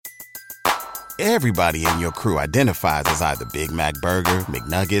Everybody in your crew identifies as either Big Mac Burger,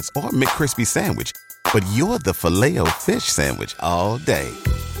 McNuggets, or McCrispy Sandwich. But you're the Filet-O-Fish Sandwich all day.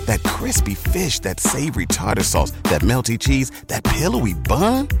 That crispy fish, that savory tartar sauce, that melty cheese, that pillowy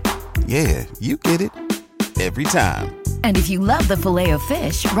bun. Yeah, you get it. Every time. And if you love the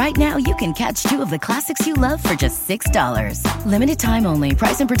Filet-O-Fish, right now you can catch two of the classics you love for just $6. Limited time only.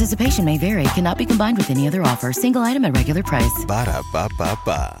 Price and participation may vary. Cannot be combined with any other offer. Single item at regular price.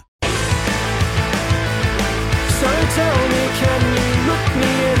 Ba-da-ba-ba-ba. So tell me, can you look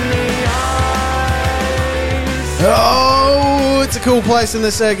me in the eyes? Oh, it's a cool place in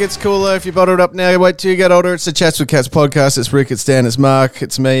the sec. It's cooler if you bottle it up now. Wait till you get older. It's the Chats with Cats podcast. It's Rick, it's Dan, it's Mark,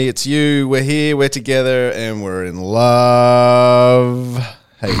 it's me, it's you. We're here, we're together, and we're in love.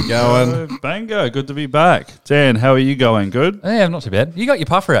 How you going? Bango, good to be back. Dan, how are you going? Good? Yeah, not too bad. You got your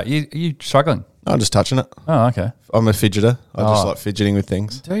puffer out. You struggling? I'm just touching it. Oh, okay. I'm a fidgeter. I just like fidgeting with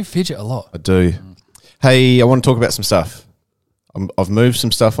things. Do you fidget a lot? I do. Hey, I want to talk about some stuff. I've moved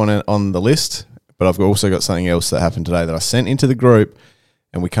some stuff on the list, but I've also got something else that happened today that I sent into the group,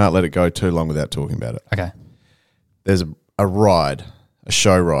 and we can't let it go too long without talking about it. Okay. There's a ride, a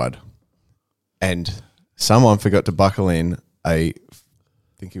show ride, and someone forgot to buckle in I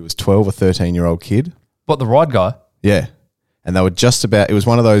think he was 12 or 13-year-old kid. What, the ride guy? Yeah. And they were just about, it was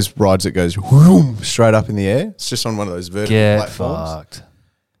one of those rides that goes whoom, straight up in the air. It's just on one of those vertical platforms. Fucked.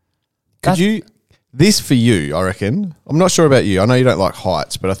 Could you, this for you, I reckon, I'm not sure about you. I know you don't like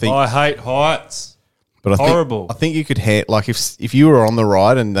heights, but I think. I hate heights. But Horrible. I think you could, like if you were on the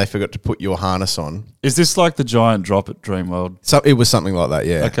ride and they forgot to put your harness on. Is this like the giant drop at Dreamworld? So it was something like that,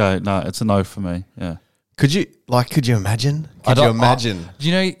 yeah. Okay, no, it's a no for me, yeah. Could you imagine? Could you imagine? Do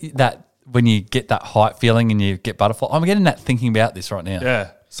you know that when you get that height feeling and you get butterfly? I'm getting that thinking about this right now.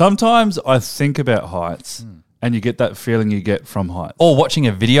 Yeah. Sometimes I think about heights and you get that feeling you get from heights. Or watching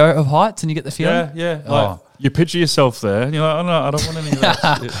a video of heights and you get the feeling? Yeah. Like, you picture yourself there and you're like, oh no, I don't want any of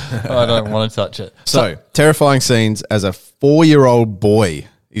that shit. I don't want to touch it. So, terrifying scenes as a 4-year-old boy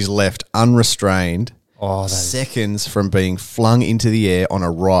is left unrestrained seconds from being flung into the air on a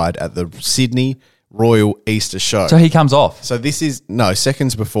ride at the Sydney Royal Easter Show. So he comes off. So this is,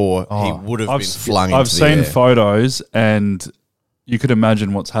 seconds before he would have been flung into the air. I've seen photos and you could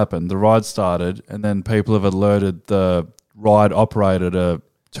imagine what's happened. The ride started and then people have alerted the ride operator to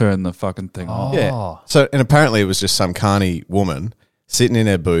turn the fucking thing off. Yeah. So, and apparently it was just some carny woman sitting in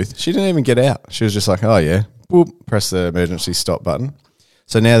her booth. She didn't even get out. She was just like, oh yeah, boop, press the emergency stop button.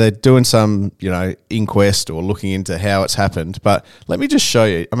 So now they're doing some, inquest or looking into how it's happened. But let me just show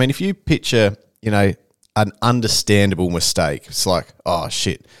you. I mean, if you picture, an understandable mistake, it's like, oh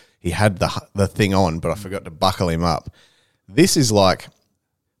shit, he had the thing on, but I forgot to buckle him up. This is like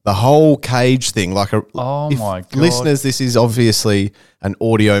the whole cage thing. Like my God. Listeners, this is obviously an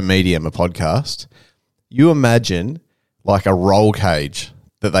audio medium, a podcast. You imagine like a roll cage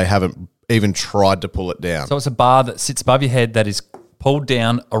that they haven't even tried to pull it down. So it's a bar that sits above your head that is pulled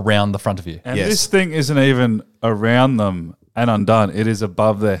down around the front of you. And this thing isn't even around them and undone. It is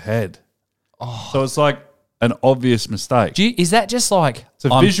above their head. So it's like an obvious mistake. Is that just like... It's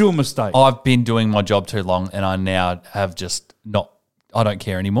a visual mistake. I've been doing my job too long and I now have just not... I don't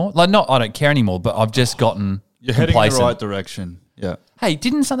care anymore. Like, not I don't care anymore, but I've just gotten You're complacent. heading in the right direction. Yeah. Hey,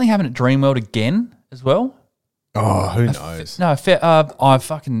 didn't something happen at Dreamworld again as well? Oh, who knows?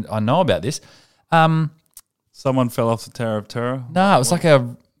 I know about this. Someone fell off the Tower of Terror. No, it was like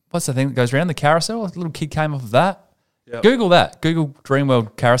what's the thing that goes around? The carousel? A little kid came off of that. Yep. Google that. Google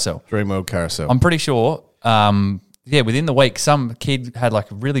Dreamworld carousel. Dreamworld carousel. I'm pretty sure, within the week, some kid had like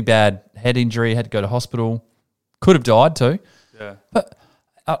a really bad head injury, had to go to hospital, could have died too. Yeah. But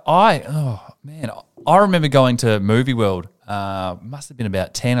I remember going to Movie World, must have been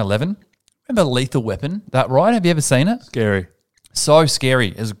about 10, 11. Remember Lethal Weapon, that ride? Have you ever seen it? Scary. So scary.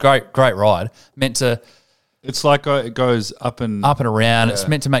 It was a great ride. Meant to... It's like it goes up and around. Yeah. It's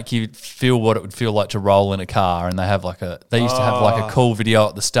meant to make you feel what it would feel like to roll in a car, and they have they used to have like a cool video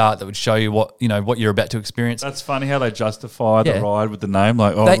at the start that would show you what you're about to experience. That's funny how they justify the ride with the name,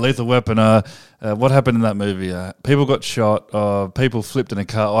 like Lethal Weapon. What happened in that movie? People got shot. People flipped in a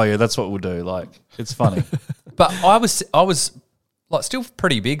car. Oh yeah, that's what we'll do. Like, it's funny. But I was like still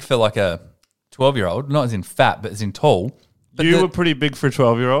pretty big for like a 12-year-old, not as in fat, but as in tall. But you were pretty big for a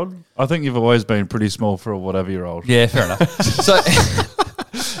 12-year-old. I think you've always been pretty small for a whatever-year-old. Yeah, fair enough. So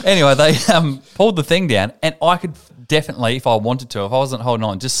anyway, they pulled the thing down, and I could definitely, if I wanted to, if I wasn't holding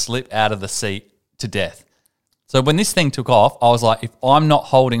on, just slip out of the seat to death. So when this thing took off, I was like, if I'm not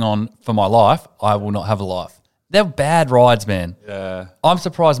holding on for my life, I will not have a life. They're bad rides, man. Yeah. I'm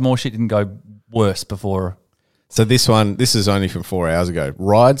surprised more shit didn't go worse before. So this is only from 4 hours ago.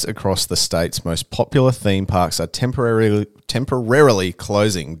 Rides across the state's most popular theme parks are temporarily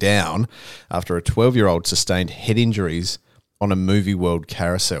closing down after a 12-year-old sustained head injuries on a Movie World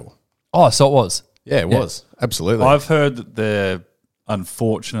carousel. Oh, so it was. Yeah, it was. Absolutely. I've heard that they're,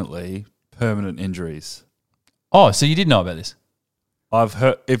 unfortunately, permanent injuries. Oh, so you did know about this? I've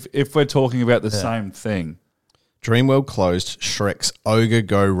heard, if we're talking about the same thing. Dreamworld closed Shrek's Ogre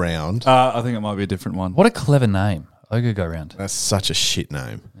Go Round. I think it might be a different one. What a clever name. Ogre Go Round. That's such a shit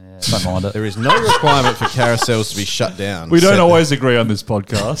name. Yeah, don't mind it. There is no requirement for carousels to be shut down. We don't always agree on this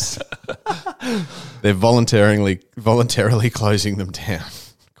podcast. They're voluntarily closing them down.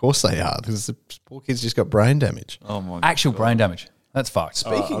 Of course they are. Because the poor kid's just got brain damage. Oh my god. Actual brain damage. That's fucked.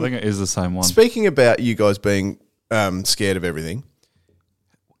 I think it is the same one. Speaking about you guys being scared of everything,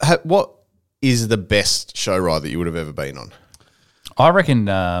 what is the best show ride that you would have ever been on? I reckon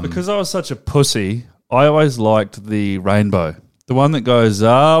Because I was such a pussy, I always liked the rainbow. The one that goes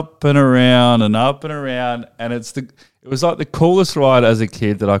up and around and up and around, and it was like the coolest ride as a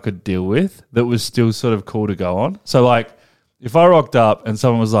kid that I could deal with that was still sort of cool to go on. So like if I rocked up and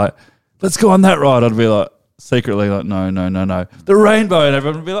someone was like, let's go on that ride, I'd be like secretly like, no. The rainbow, and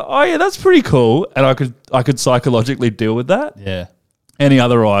everyone would be like, oh yeah, that's pretty cool. And I could psychologically deal with that. yeah. Any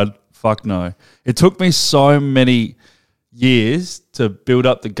other ride, fuck no. It took me so many years to build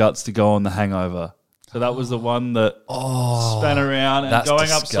up the guts to go on the Hangover. So that was the one that span around and that's going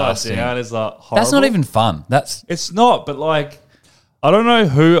disgusting. upside down is like horrible. That's not even fun. It's not, but like, I don't know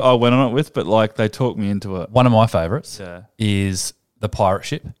who I went on it with, but like they talked me into it. One of my favourites Yeah. is the pirate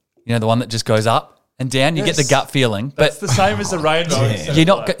ship. You know, the one that just goes up and down. You get the gut feeling, but That's the same as the rainbow. you're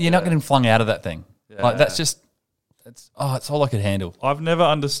not getting flung out of that thing. Like that's just it's all I could handle. I've never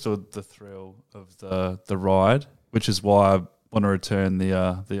understood the thrill of the ride, which is why I want to return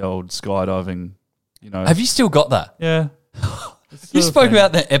the old skydiving. You know, Have you still got that? yeah. You spoke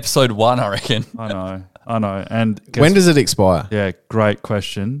about that episode 1, I reckon. I know. And When does it expire? Yeah, great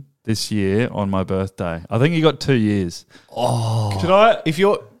question. This year on my birthday, I think you got 2 years. Oh,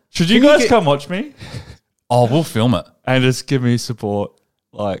 should you guys come watch me Oh, we'll film it. and just give me support?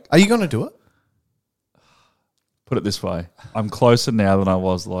 Like, Are you going to do it? put it this way, I'm closer now than I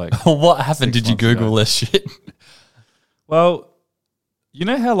was. Like, What happened? 6 Did you months Google ago. this shit? well, you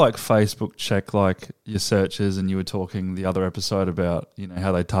know how like Facebook check like your searches, and you were talking the other episode about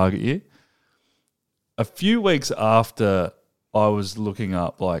how they target you. A few weeks after I was looking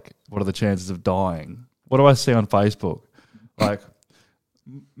up like what are the chances of dying, what do I see on Facebook? Like,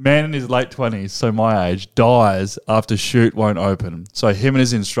 man in his late 20s, so my age, dies after chute won't open. So him and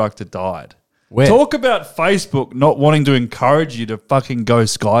his instructor died. Where? Talk about Facebook not wanting to encourage you to fucking go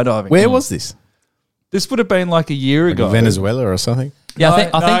skydiving. Where was this? This would have been like a year ago. Venezuela or something? Yeah,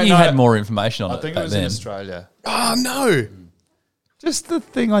 I No, think you no. had more information on I it think it back was then. in Australia. Oh, no. Just the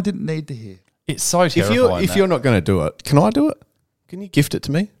thing I didn't need to hear. It's so If terrifying. you're not going to do it, can I do it? Can you gift it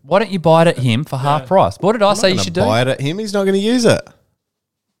to me? Why don't you buy it at him for half price? What did I say you Gonna should do? buy it at him. He's not going to use it.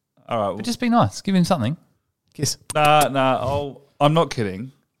 All right. But just be nice. Give him something. Kiss. I'm not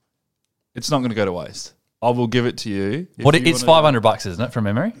kidding. It's not going to go to waste. I will give it to you. if What? you It's wanna- $500, isn't it, from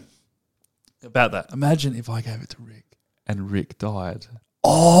memory? About that. Imagine if I gave it to Rick and Rick died.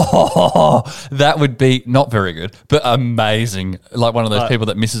 Oh, that would be not very good, but amazing. Like one of those people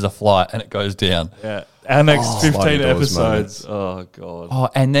that misses a flight and it goes down. Yeah. Our next 15 sliding doors episodes. Oh, God. Oh,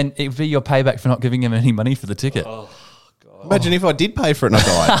 and then it would be your payback for not giving him any money for the ticket. Imagine if I did pay for it and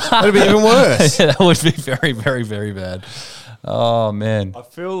I died. That'd be even worse. That would be very, very, very bad. Oh, man. I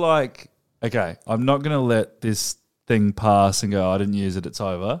feel like, okay, I'm not going to let this thing pass and go, I didn't use it, it's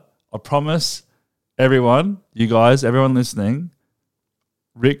over. I promise everyone, you guys, everyone listening,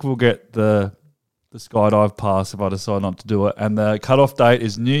 Rick will get the skydive pass if I decide not to do it. And the cutoff date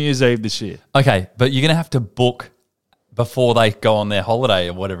is New Year's Eve this year. Okay, but you're going to have to book before they go on their holiday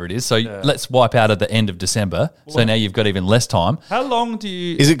or whatever it is. So let's wipe out at the end of December. So now you've got even less time. How long do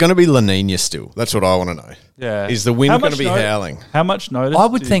you... Is it going to be La Nina still? That's what I want to know. Yeah. Is the wind How going to much be howling? How much notice I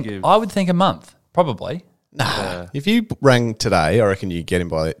would do you think give? I would think a month, probably. Nah. If you rang today, I reckon you get him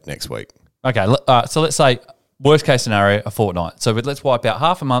by next week. Okay, so let's say worst case scenario, a fortnight. So let's wipe out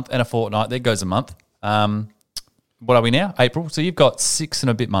half a month and a fortnight. There goes a month. What are we now? April. So you've got 6 and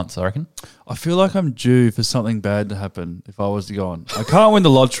a bit months, I reckon. I feel like I'm due for something bad to happen if I was to go on. I can't win the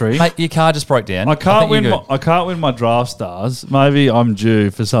lottery. Mate, your car just broke down. I can't think win. you're good. I can't win my draft stars. Maybe I'm due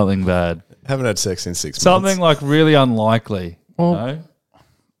for something bad. Haven't had sex in 6 months. Something like really unlikely. Well,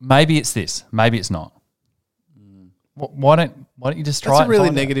 Maybe it's this. Maybe it's not. Why don't you just try? That's it a really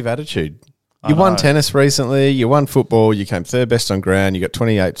and find negative attitude. You won tennis recently. You won football. You came third best on ground. You got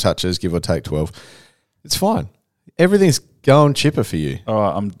 28 touches, give or take 12. It's fine. Everything's going chipper for you. All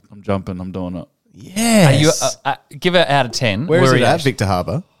right, I'm jumping. I'm doing it. Are you, Yes. give it out of 10. Where is are it you at? actually- Victor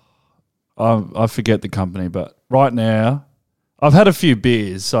Harbour. I forget the company, but right now I've had a few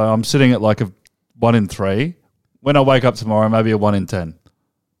beers, so I'm sitting at like a 1 in 3. When I wake up tomorrow, maybe a 1 in 10.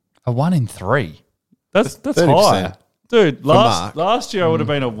 A 1 in 3. That's 30%. high, dude. Mark. Last year I would have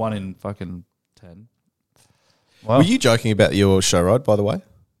been a 1 in fucking 10. Wow. Were you joking about your show ride, by the way?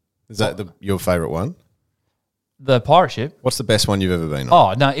 Is that your favourite one? The pirate ship? What's the best one you've ever been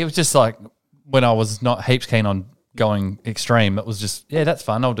on? Oh, no, it was just like when I was not heaps keen on going extreme. It was just, yeah, that's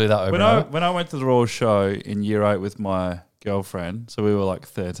fun. I'll do that over When and over. I went to the Royal Show in year 8 with my girlfriend, so we were like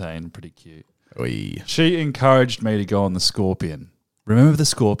 13, pretty cute. Oi. She encouraged me to go on the Scorpion. Remember the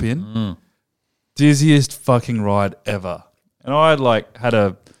Scorpion? Dizziest fucking ride ever. And I had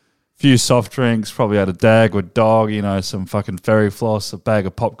a few soft drinks, probably had a dag with dog, some fucking fairy floss, a bag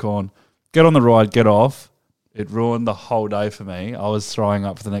of popcorn. Get on the ride, get off. It ruined the whole day for me. I was throwing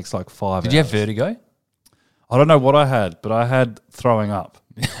up for the next 5 hours. Did you have vertigo? I don't know what I had, but I had throwing up.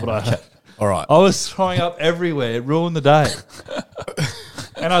 What I had. All right. I was throwing up everywhere. It ruined the day.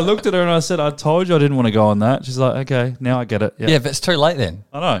 And I looked at her and I said, I told you I didn't want to go on that. She's like, okay, now I get it. Yeah, but it's too late then.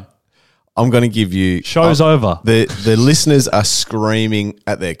 I know. I'm going to give you... Show's over. The listeners are screaming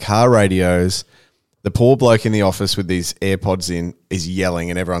at their car radios. The poor bloke in the office with these AirPods in is yelling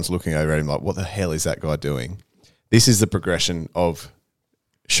and everyone's looking over at him like, what the hell is that guy doing? This is the progression of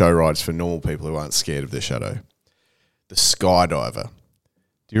show rides for normal people who aren't scared of the shadow. The skydiver.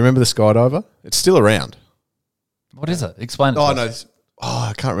 Do you remember the skydiver? It's still around. What is it? Explain it. Oh, to no. us.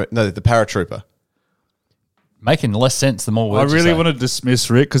 I can't remember. No, the paratrooper. Making less sense the more I words. really you say. want to dismiss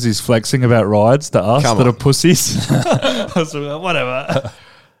Rick because he's flexing about rides to us Come that on. are pussies. I was like, whatever.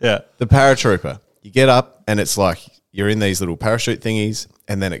 Yeah. The paratrooper. You get up and it's like you're in these little parachute thingies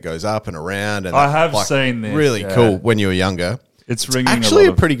and then it goes up and around. And I that's, have like, seen this, Really yeah. cool when you were younger. It's ringing Actually, a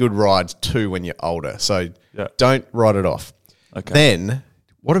a lot pretty good ride too when you're older. So Yeah. don't write it off. Okay. Then,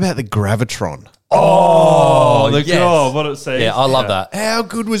 what about the Gravitron? Oh, yes. what it says. Yeah, I love that. How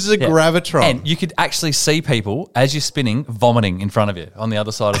good was the Yeah. Gravitron? And you could actually see people as you're spinning vomiting in front of you on the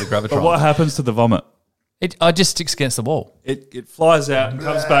other side of the But Gravitron. what happens to the vomit? It just sticks against the wall. It flies out and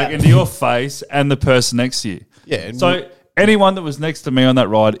comes back into your face and the person next to you. Yeah, and So anyone that was next to me on that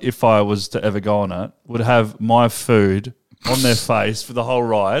ride, if I was to ever go on it, would have my food on their face for the whole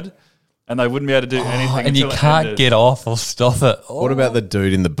ride, and they wouldn't be able to do anything. And you until it can't ended. get off or stop it. Oh. what about the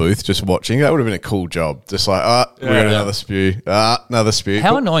dude in the booth just watching? That would have been a cool job. Just like, we got another spew. Another spew.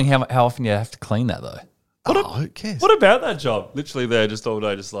 How annoying how often you have to clean that though. Who cares? What about that job? Literally there just all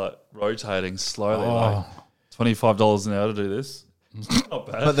day, just like rotating slowly. Like $25 an hour to do this. Not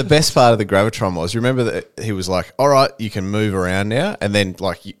bad. But the best part of the Gravitron was, you remember that he was like, all right, you can move around now. And then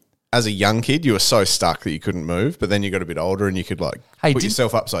as a young kid, you were so stuck that you couldn't move. But then you got a bit older and you could put didn't-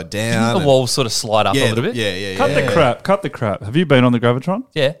 yourself upside Didn't down. the and- walls sort of slide up a yeah, little bit? yeah. Cut the crap. Have you been on the Gravitron?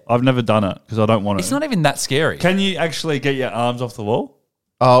 Yeah. I've never done it because I don't want to. It's not even that scary. Can you actually get your arms off the wall?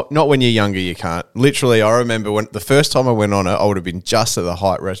 Oh, not when you're younger, you can't. Literally, I remember when the first time I went on it, I would have been just at the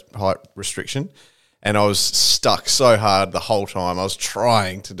height restriction. And I was stuck so hard the whole time. I was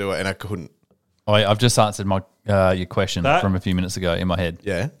trying to do it and I couldn't. Oh, I've just answered my your question That- from a few minutes ago in my head.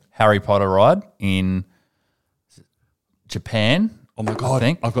 Yeah. Harry Potter ride in Japan. Oh my I God.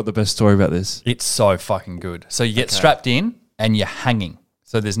 think. I've got the best story about this. It's so fucking good. So you get strapped in and you're hanging.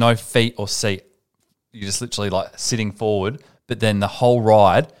 So there's no feet or seat. You're just literally like sitting forward. But then the whole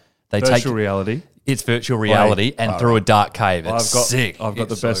ride, they take Virtual reality. it's virtual reality and through a dark cave. It's sick. I've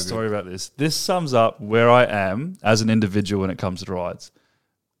got It's the best so good. story about this. This sums up where I am as an individual when it comes to rides.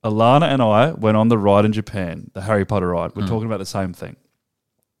 Alana and I went on the ride in Japan, the Harry Potter ride. We're talking about the same thing.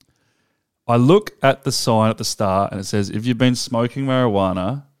 I look at the sign at the start and it says, if you've been smoking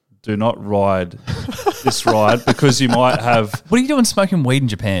marijuana, do not ride this ride because you might have. What are you doing smoking weed in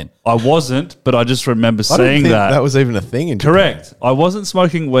Japan? I wasn't, but I just remember I didn't seeing think that. that was even a thing in Japan. Correct. I wasn't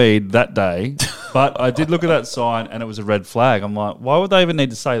smoking weed that day, but I did look at that sign and it was a red flag. I'm like, why would they even need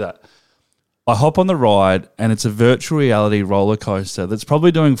to say that? I hop on the ride and it's a virtual reality roller coaster that's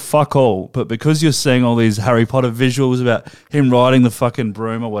probably doing fuck all, but because you're seeing all these Harry Potter visuals about him riding the fucking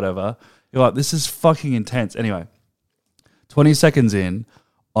broom or whatever, you're like, this is fucking intense. Anyway, 20 seconds in,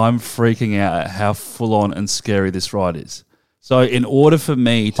 I'm freaking out at how full on and scary this ride is. So in order for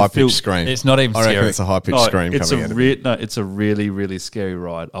me to High feel pitched scream. It's not even I reckon scary. it's a high pitched No, scream it's coming out of it. it's a really, really scary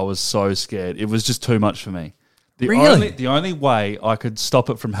ride. I was so scared. It was just too much for me. Really? The only way I could stop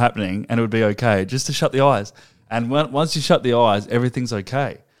it from happening and it would be okay, just to shut the eyes. And once you shut the eyes, everything's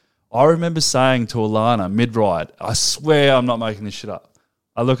okay. I remember saying to Alana mid-ride, I swear I'm not making this shit up.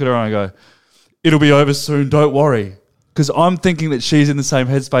 I look at her and I go, it'll be over soon, don't worry. Because I'm thinking that she's in the same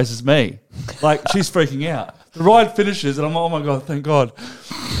headspace as me. Like, she's freaking out. The ride finishes, and I'm like, oh my God, thank God.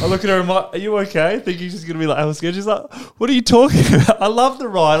 I look at her and I'm like, are you okay? Thinking she's going to be like, I was scared. She's like, what are you talking about? I love the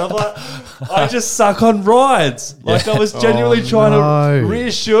ride. I'm like, I just suck on rides. Like, I was genuinely trying to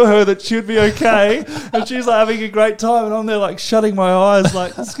reassure her that she would be okay. And she's like having a great time. And I'm there like shutting my eyes,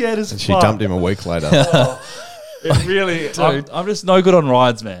 like scared as fuck. She dumped him a week later. It really, I'm just no good on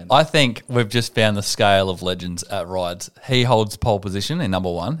rides, man. I think we've just found the scale of legends at rides. He holds pole position in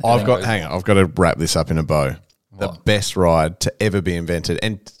number one. I've got to wrap this up in a bow. The best ride to ever be invented.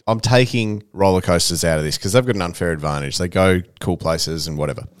 And I'm taking roller coasters out of this because they've got an unfair advantage. They go cool places and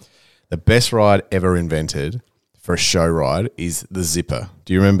whatever. The best ride ever invented for a show ride is the Zipper.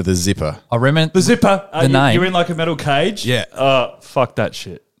 Do you remember the Zipper? I remember The Zipper. The name. You're in like a metal cage? Yeah. Fuck that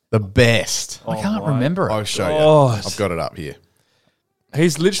shit. The best. I can't remember it. I'll show you. Oh. I've got it up here.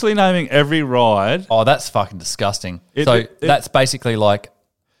 He's literally naming every ride. Oh, that's fucking disgusting. That's basically like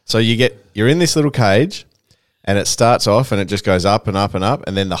So you're in this little cage and it starts off and it just goes up and up and up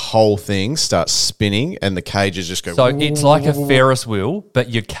and then the whole thing starts spinning and the cages just go. so it's like a Ferris wheel, but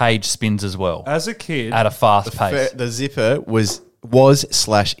your cage spins as well As a kid, at a fast pace. The Zipper was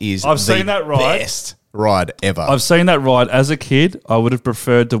 /is I've the seen that ride. best ride ever. I've seen that ride. As a kid, I would have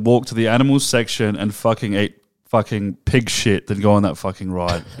preferred to walk to the animals section and fucking eat fucking pig shit than go on that fucking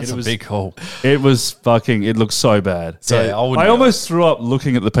ride. It's a big haul. It was fucking, it looked so bad. So yeah, I almost threw up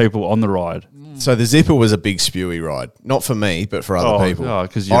looking at the people on the ride. So the Zipper was a big spewy ride, not for me, but for other people. Oh,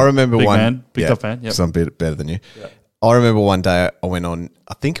 because I remember big one man, big tough man. Yep. because I'm a bit better than you. I remember one day I went on.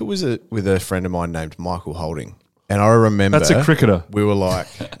 I think it was with a friend of mine named Michael Holding, and I remember That's a cricketer. We were like,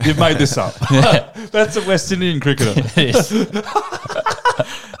 You've made this up. That's a West Indian cricketer. Yes.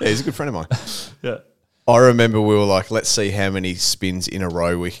 yeah, he's a good friend of mine. Yeah. I remember we were like, let's see how many spins in a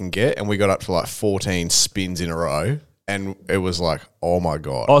row we can get, and we got up to like 14 spins in a row, and it was like, oh my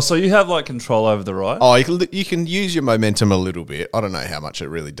God. Oh, so you have like control over the ride? Oh, you can use your momentum a little bit. I don't know how much it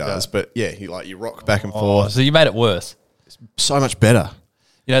really does, but yeah, you rock back and forth. So you made it worse. So much better.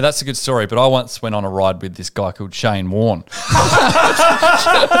 You know, that's a good story, but I once went on a ride with this guy called Shane Warne.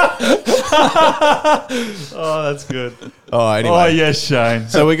 Oh, that's good. Oh, anyway. Oh, yes, Shane.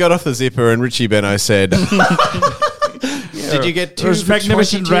 So we got off the Zipper and Richie Benno said, did you get It two was for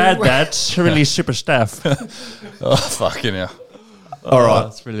magnificent 22? rad, that's really super stuff. Oh, fucking hell. All right.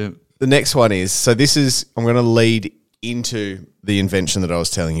 That's brilliant. The next one is, I'm going to lead into the invention that I was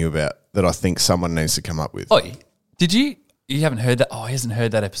telling you about that I think someone needs to come up with. Oh, did you haven't heard that? Oh, he hasn't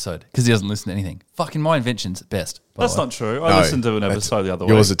heard that episode because he doesn't listen to anything. Fucking my invention's best. That's not true. I No, listened to an episode the other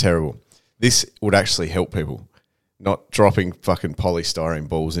way. Yours are terrible. This would actually help people, not dropping fucking polystyrene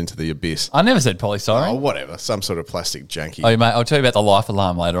balls into the abyss. I never said Oh, polystyrene. whatever. Some sort of plastic janky. Oh, mate, I'll tell you about the life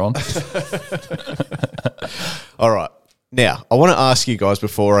alarm later on. All right. Now, I want to ask you guys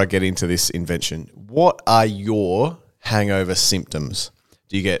before I get into this invention, what are your hangover symptoms?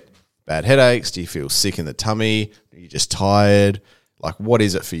 Do you get bad headaches? Do you feel sick in the tummy? Are you just tired? Like, what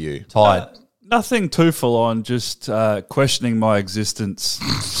is it for you? Tired. Nothing too full on, just questioning my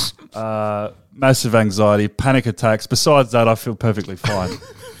existence, massive anxiety, panic attacks. Besides that, I feel perfectly fine.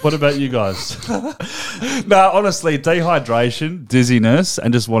 What about you guys? No, honestly, dehydration, dizziness,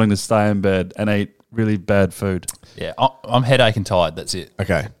 and just wanting to stay in bed and eat really bad food. Yeah, I'm headache and tired. That's it.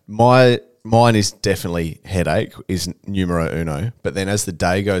 Okay. Mine is definitely headache, is numero uno. But then as the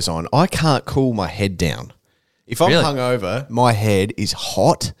day goes on, I can't cool my head down. If I'm Really? hungover, my head is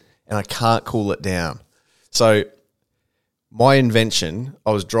hot and I can't cool it down. So my invention,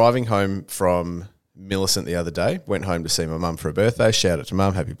 I was driving home from Millicent the other day, went home to see my mum for her birthday. Shout out to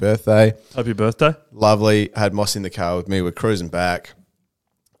mum, happy birthday. Happy birthday. Lovely. Had Moss in the car with me. We're cruising back.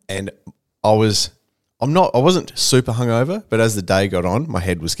 And I wasn't super hungover, but as the day got on, my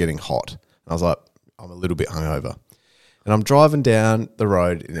head was getting hot. I was like, I'm a little bit hungover. And I'm driving down the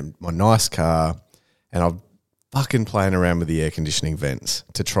road in my nice car and I'm fucking playing around with the air conditioning vents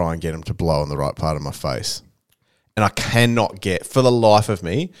to try and get them to blow on the right part of my face. And I cannot get, for the life of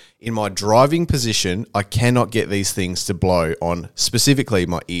me, in my driving position, I cannot get these things to blow on, specifically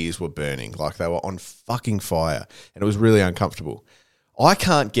my ears were burning, like they were on fucking fire. And it was really uncomfortable. I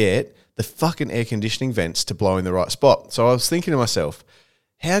can't get the fucking air conditioning vents to blow in the right spot. So I was thinking to myself,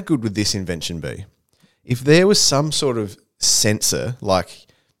 how good would this invention be? If there was some sort of sensor, like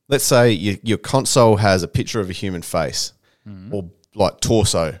let's say your console has a picture of a human face or like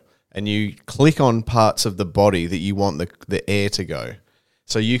torso, and you click on parts of the body that you want the air to go.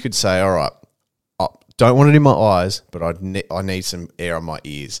 So you could say, all right, I don't want it in my eyes, but I need some air on my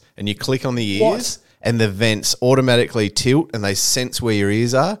ears. And you click on the ears and the vents automatically tilt and they sense where your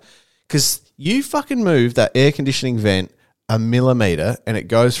ears are. Because you fucking move that air conditioning vent a millimeter and it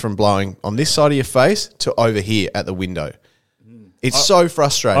goes from blowing on this side of your face to over here at the window. It's so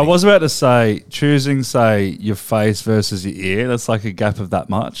frustrating. I was about to say, choosing, say, your face versus your ear, that's like a gap of that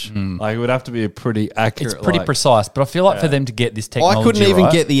much. Like, it would have to be a pretty accurate. It's pretty precise, but I feel like for them to get this technology I couldn't even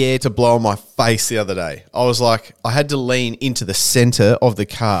right- get the air to blow on my face the other day. I was like, I had to lean into the center of the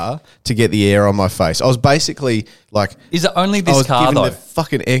car to get the air on my face. I was basically like, Is it only I this was car, giving though? the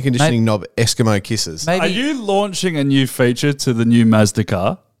fucking air conditioning knob Eskimo kisses. Maybe Are you launching a new feature to the new Mazda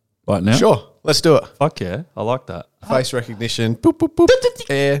car right now? Sure, let's do it. Fuck yeah. I like that. Face recognition, boop, boop, boop,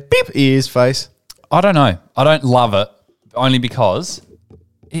 air, beep, ears, face. I don't know. I don't love it only because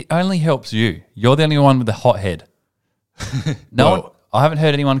it only helps you. You're the only one with the hot head. No one, I haven't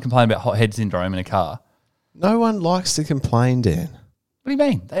heard anyone complain about hot head syndrome in a car. No one likes to complain, Dan. What do you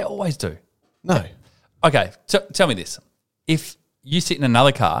mean? They always do. No. Okay, tell me this. If you sit in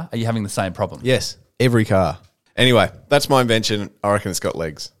another car, are you having the same problem? Yes, every car. Anyway, that's my invention. I reckon it's got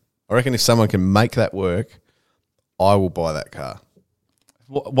legs. I reckon if someone can make that work, I will buy that car.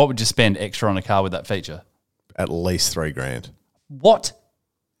 What would you spend extra on a car with that feature? At least $3,000. What?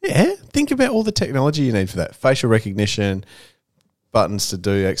 Yeah, think about all the technology you need for that. Facial recognition, buttons to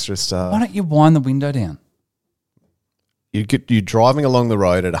do extra stuff. Why don't you wind the window down? You're driving along the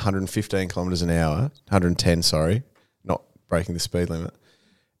road at 115 kilometers an hour, 110, sorry, not breaking the speed limit,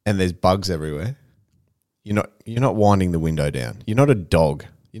 and there's bugs everywhere. You're not winding the window down. You're not a dog.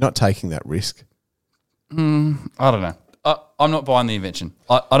 You're not taking that risk. I don't know. I'm not buying the invention.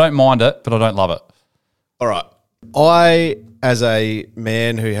 I don't mind it, but I don't love it. All right. I, as a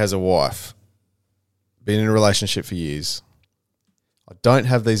man who has a wife, been in a relationship for years, I don't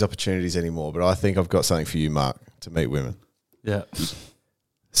have these opportunities anymore, but I think I've got something for you, Mark, to meet women. Yeah.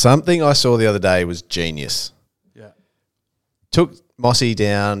 Something I saw the other day was genius. Yeah. Took Mossy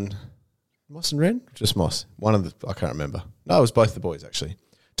down, Moss and Ren? Just Moss. One of the, I can't remember. No, it was both the boys, actually.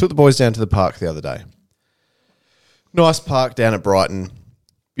 Took the boys down to the park the other day. Nice park down at Brighton.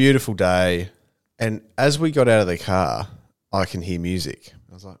 Beautiful day. And as we got out of the car, I can hear music.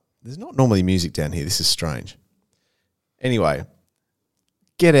 I was like, there's not normally music down here. This is strange. Anyway,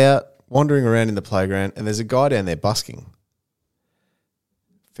 get out, wandering around in the playground, and there's a guy down there busking.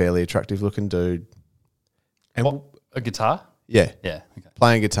 Fairly attractive looking dude. And What, a guitar? yeah, Yeah. Okay.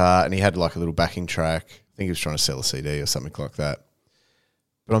 playing guitar, and he had like a little backing track. I think he was trying to sell a CD or something like that.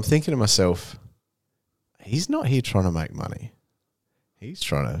 But I'm thinking to myself, he's not here trying to make money. He's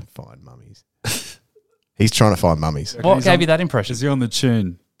trying to find mummies. He's trying to find mummies. What gave you that impression? Is he on the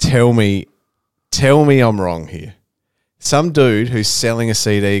tune? Tell me I'm wrong here. Some dude who's selling a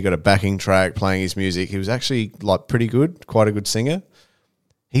CD, got a backing track, playing his music. He was actually like pretty good, quite a good singer.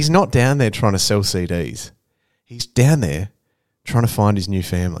 He's not down there trying to sell CDs. He's down there trying to find his new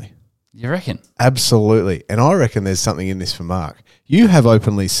family. You reckon? Absolutely. And I reckon there's something in this for Mark. You have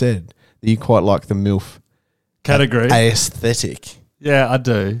openly said that you quite like the MILF Category. aesthetic. Yeah, I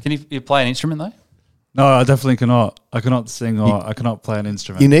do. Can you play an instrument though? No, I definitely cannot. I cannot sing or I cannot play an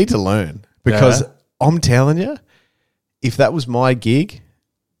instrument. You need to learn because Yeah. I'm telling you, if that was my gig,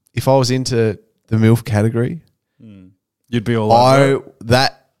 if I was into the MILF category, You'd be all over it.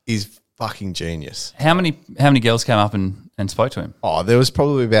 that is fucking genius. How many girls came up and spoke to him? Oh, there was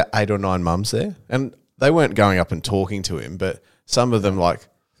probably about 8 or 9 mums there, and they weren't going up and talking to him, but some of them like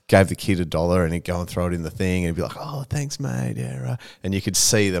gave the kid $1 and he'd go and throw it in the thing and he'd be like, "Oh, thanks, mate." Yeah, right. And you could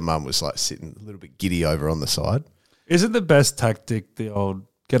see the mum was like sitting a little bit giddy over on the side. Isn't the best tactic the old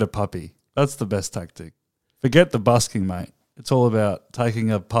get a puppy? That's the best tactic. Forget the busking, mate. It's all about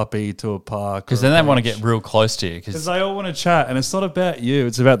taking a puppy to a park. Because then they want to get real close to you. Because Because they all want to chat, and it's not about you,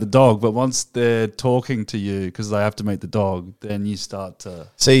 it's about the dog. But once they're talking to you because they have to meet the dog, then you start to,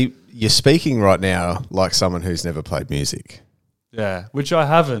 See, you're speaking right now like someone who's never played music. yeah, which I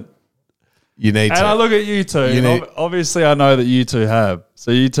haven't. You need And to. I look at you two, You and need- obviously I know that you two have.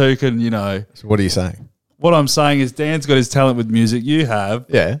 So you two can, So what are you saying? what I'm saying is Dan's got his talent with music, you have.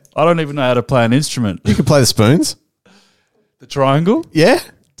 Yeah. I don't even know how to play an instrument. You can play the spoons. The triangle? Yeah.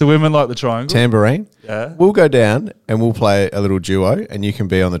 Do women like the triangle? Tambourine. Yeah. We'll go down and we'll play a little duo and you can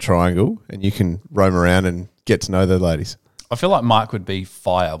be on the triangle and you can roam around and get to know the ladies. I feel like Mike would be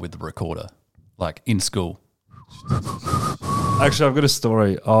fire with the recorder, like in school. Actually, I've got a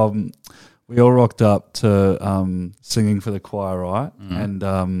story. We all rocked up to singing for the choir, right?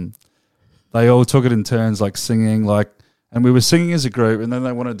 And they all took it in turns, like singing, and we were singing as a group, and then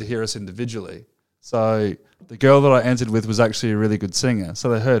they wanted to hear us individually. So the girl that I entered with was actually a really good singer. So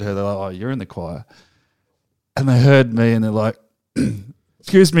they heard her. They're like, "Oh, you're in the choir," and they heard me, and they're like,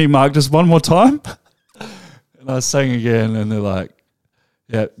 "Excuse me, Mark, just one more time." And I sang again, and they're like,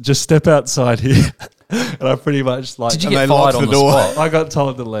 Yeah, just step outside here. And I pretty much like. Did you And get they locked fired on the the door. spot? I got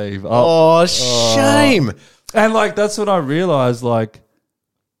told to leave. Oh, shame. And like that's when I realized, like,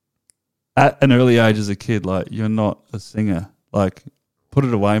 at an early age as a kid, like you're not a singer. Like, put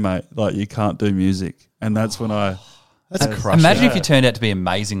it away, mate. Like you can't do music. And that's when I. That's crushing. Imagine if you turned out to be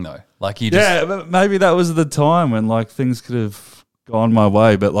amazing though. Like you just Yeah, but maybe that was the time when like things could have gone my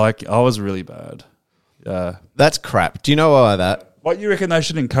way, but like I was really bad. Yeah. That's crap. Do you know why that? What, you reckon they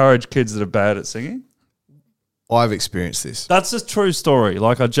should encourage kids that are bad at singing? I've experienced this. That's a true story.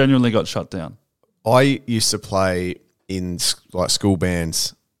 Like I genuinely got shut down. I used to play in like school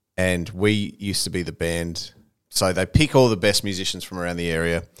bands, and we used to be the band. So they pick all the best musicians from around the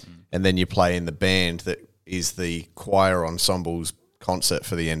area, and then you play in the band that is the choir ensemble's concert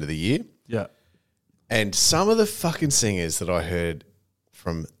for the end of the year. Yeah. And some of the fucking singers that I heard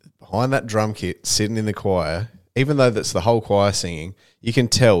from behind that drum kit sitting in the choir, even though that's the whole choir singing, you can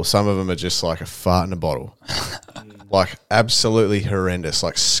tell some of them are just like a fart in a bottle. Like absolutely horrendous,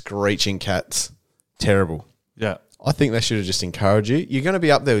 like screeching cats. Terrible. Yeah. I think they should have just encouraged you. You're going to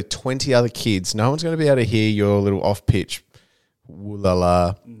be up there with 20 other kids. No one's going to be able to hear your little off-pitch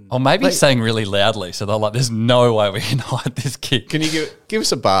woo-la-la. or maybe saying really loudly, so they're like, "There's no way we can hide this kid." Can you give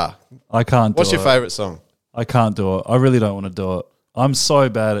us a bar? I can't do What's it. your favourite song? I can't do it. I really don't want to do it. I'm so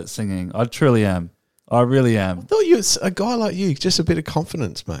bad at singing. I truly am. I really am. I thought you was a guy like you, just a bit of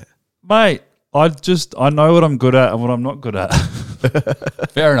confidence, mate. Mate, I know what I'm good at and what I'm not good at.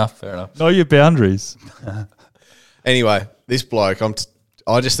 Fair enough. Fair enough. Know your boundaries. Anyway, this bloke,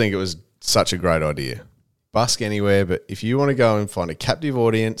 I just think it was such a great idea. Busk anywhere, but if you want to go and find a captive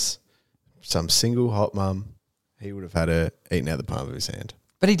audience, some single hot mum, he would have had her eaten out the palm of his hand.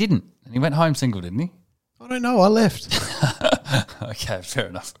 But he didn't, and he went home single, didn't he? I don't know. I left. Okay, fair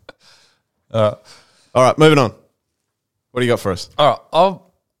enough. All right, moving on. What do you got for us? All right,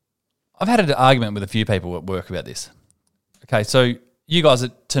 I've had an argument with a few people at work about this. Okay, so you guys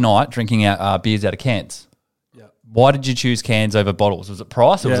are tonight drinking out beers out of cans. Yeah. Why did you choose cans over bottles? Was it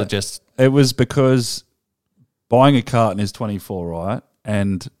price or was Yeah. it just? It was because buying a carton is 24, right?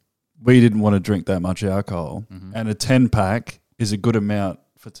 And we didn't want to drink that much alcohol. And a 10-pack is a good amount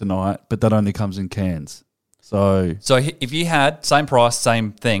for tonight, but that only comes in cans. So So if you had same price,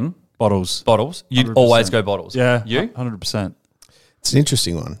 same thing, bottles. you'd 100%. always go bottles. Yeah. You? 100%. It's an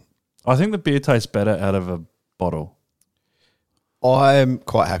interesting one. I think the beer tastes better out of a bottle. I'm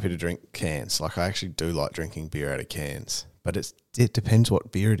quite happy to drink cans. Like I actually do like drinking beer out of cans, but it depends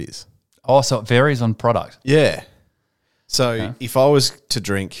what beer it is. Oh, so it varies on product. Yeah. So if I was to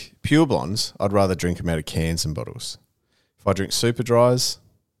drink pure blondes, I'd rather drink them out of cans than bottles. If I drink super dries,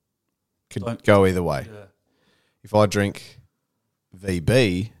 could go either way. Yeah. If I drink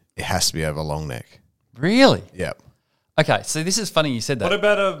VB, it has to be over long neck. Really? Yep. Okay, so this is funny you said that. What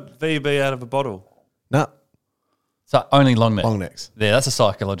about a VB out of a bottle? No, So only long neck. long necks. Yeah, that's a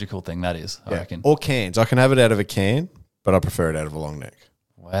psychological thing, that is, I reckon. Or cans. I can have it out of a can, but I prefer it out of a long neck.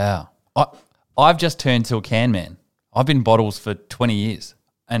 Wow. I've just turned to a can man. I've been bottles for 20 years.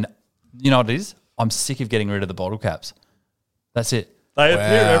 And you know what it is? I'm sick of getting rid of the bottle caps. That's it. They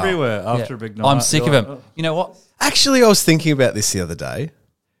appear Wow. everywhere after Yeah. a big night. I'm sick of You're them. like, oh. You know what? Actually, I was thinking about this the other day.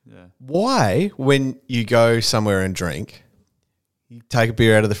 Yeah. Why, when you go somewhere and drink, you take a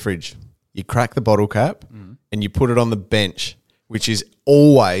beer out of the fridge, you crack the bottle cap, and you put it on the bench, which is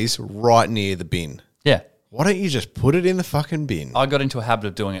always right near the bin? Yeah. Why don't you just put it in the fucking bin? I got into a habit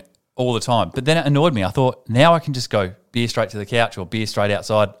of doing it all the time. But then it annoyed me. I thought, now I can just go beer straight to the couch or beer straight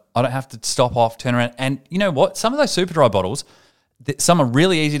outside. I don't have to stop off, turn around. And you know what? Some of those super dry bottles, some are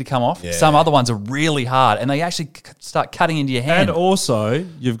really easy to come off. Yeah. Some other ones are really hard. And they actually start cutting into your hand. And also,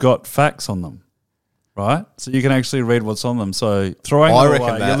 you've got facts on them, right? So you can actually read what's on them. So throwing I them reckon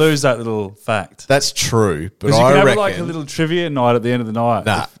away, that- you lose that little fact. That's true, but Because you I can have reckon, like a little trivia night at the end of the night.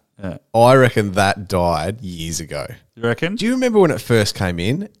 Nah. Yeah. I reckon that died years ago. You reckon? Do you remember when it first came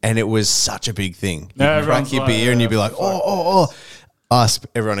in and it was such a big thing? Now You'd crack everyone's your like, beer and yeah, you'd be like, oh. Ask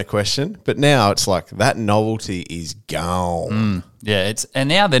everyone a question. But now it's like that novelty is gone. Yeah, and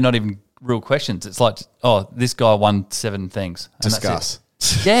now they're not even real questions. It's like, oh, this guy won 7 things. And Discuss.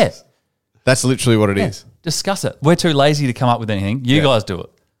 That's it. Yeah. That's literally what it is. Discuss it. We're too lazy to come up with anything. You guys do it.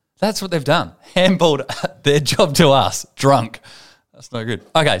 That's what they've done. Handballed their job to us, drunk. That's no good.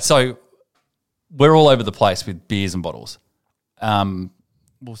 Okay, so we're all over the place with beers and bottles.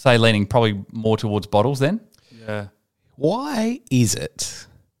 We'll say leaning probably more towards bottles then. Yeah. Why is it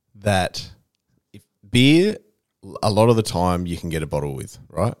that if beer, a lot of the time you can get a bottle with,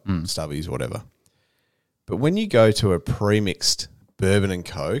 right? Stubbies, whatever. But when you go to a pre-mixed bourbon and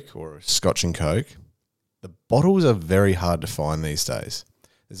Coke or a Scotch and Coke, the bottles are very hard to find these days.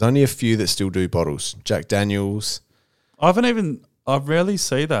 There's only a few that still do bottles. Jack Daniels. I rarely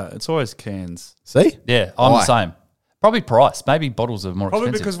see that. It's always cans. See? Yeah, I'm Why? the same. Probably price. Maybe bottles are more Probably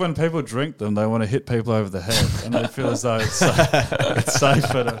expensive. because when people drink them, they want to hit people over the head, and they feel as though it's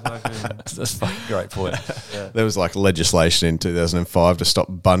safer to fucking. That's a fucking great point. There was like legislation in 2005 to stop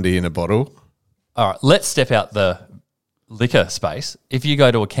Bundy in a bottle. All right, let's step out the liquor space. If you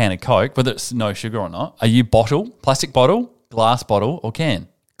go to a can of Coke, whether it's no sugar or not, are you plastic bottle, glass bottle, or can?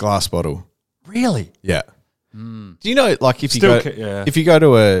 Glass bottle. Really? Yeah. Do you know, like, if you Still go if you go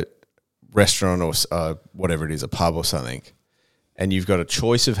to a restaurant or whatever it is, a pub or something, and you've got a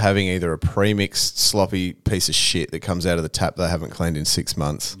choice of having either a pre-mixed sloppy piece of shit that comes out of the tap they haven't cleaned in 6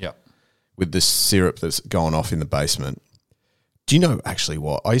 months, Yep. with the syrup that's gone off in the basement. Do you know actually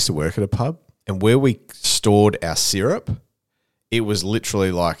what? I used to work at a pub, and where we stored our syrup, it was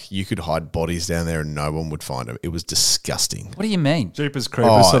literally like you could hide bodies down there and no one would find them. It was disgusting. What do you mean? Jeepers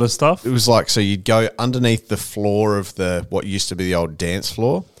Creepers sort of stuff. It was like, so you'd go underneath the floor of what used to be the old dance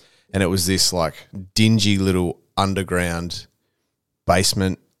floor, and it was this like dingy little underground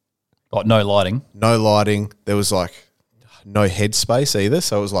basement. Like no lighting. No lighting. There was like no headspace either.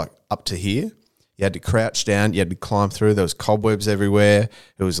 So it was like up to here. You had to crouch down. You had to climb through. There was cobwebs everywhere.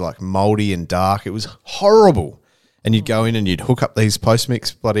 It was like moldy and dark. It was horrible. And you'd go in and you'd hook up these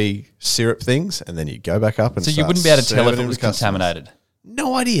post-mix bloody syrup things, and then you'd go back up and So you start wouldn't be able to tell if serving it was to customers. contaminated.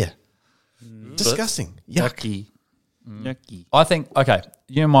 No idea. Disgusting. Yuck. Yucky. Yucky. I think, okay,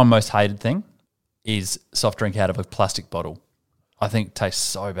 you know my most hated thing is soft drink out of a plastic bottle. I think it tastes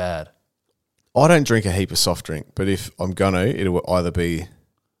so bad. I don't drink a heap of soft drink, but if I'm gonna, it'll either be,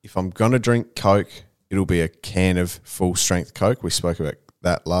 if I'm gonna drink Coke, it'll be a can of full strength Coke. We spoke about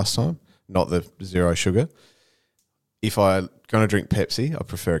that last time, not the zero sugar. If I'm gonna drink Pepsi, I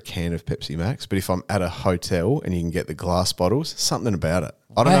prefer a can of Pepsi Max. But if I'm at a hotel and you can get the glass bottles, something about it.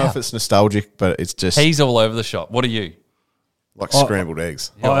 I don't know Wow. if it's nostalgic, but it's just He's all over the shop. What are you? like scrambled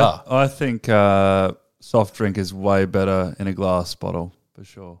eggs. I think soft drink is way better in a glass bottle for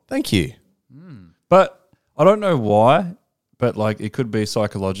sure. Thank you. But I don't know why, but like it could be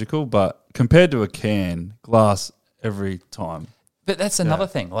psychological, but compared to a can, glass every time. But that's another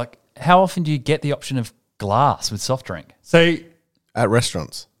thing. Like, how often do you get the option of glass with soft drink? See, At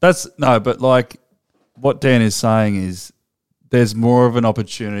restaurants. but like what Dan is saying is there's more of an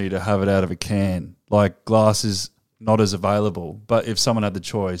opportunity to have it out of a can. Like glass is not as available, but if someone had the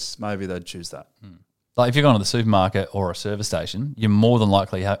choice, maybe they'd choose that. Like, if you're going to the supermarket or a service station, you're more than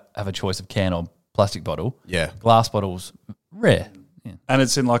likely have a choice of can or plastic bottle. Yeah. Glass bottles, rare. Yeah. And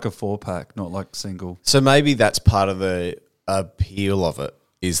it's in like a 4-pack, not like single. So maybe that's part of the appeal of it.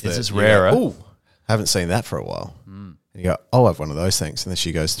 Is that just you go, rarer. "Ooh, haven't seen that for a while. And you go, I'll have one of those things. And then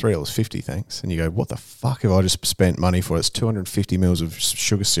she goes, $3.50, thanks. And you go, what the fuck have I just spent money for? It's 250 mils of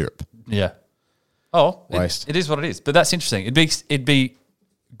sugar syrup. Yeah. Oh, Waste. it is what it is. But that's interesting. It'd be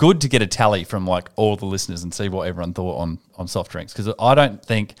good to get a tally from like all the listeners and see what everyone thought on soft drinks, because I don't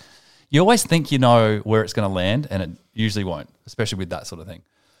think you always think you know where it's going to land, and it usually won't, especially with that sort of thing.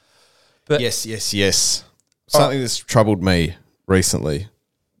 But Yes. Something that's troubled me recently.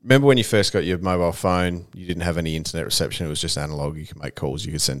 Remember when you first got your mobile phone, you didn't have any internet reception. It was just analog. You could make calls.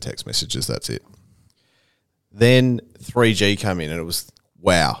 You could send text messages. That's it. Then 3G came in and it was,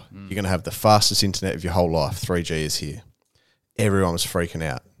 wow, you're going to have the fastest internet of your whole life. 3G is here. Everyone was freaking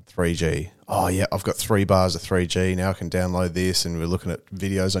out. 3G. Oh, yeah, I've got 3 bars of 3G. Now I can download this, and we're looking at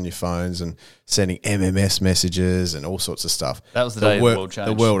videos on your phones and sending MMS messages and all sorts of stuff. That was the day the world changed.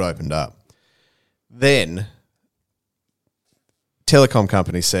 The world opened up. Then telecom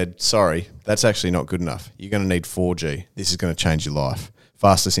companies said, sorry, that's actually not good enough. You're going to need 4G. This is going to change your life.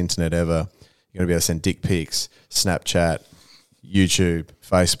 Fastest internet ever. You're going to be able to send dick pics, Snapchat, YouTube,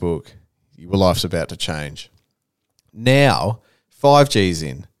 Facebook. Your life's about to change. Now, 5G's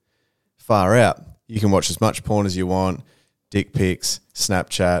in. Far out. You can watch as much porn as you want, dick pics,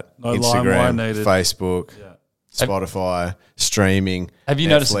 Snapchat, No LimeWire Instagram, needed. Facebook, Spotify, streaming. have you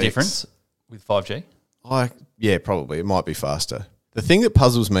noticed a Netflix. difference with 5G? Yeah, probably. It might be faster. The thing that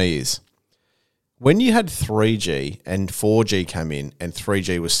puzzles me is when you had 3G and 4G came in and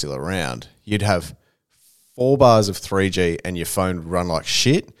 3G was still around, you'd have 4 bars of 3G and your phone would run like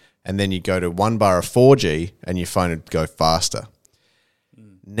shit, and then you'd go to 1 bar of 4G and your phone would go faster.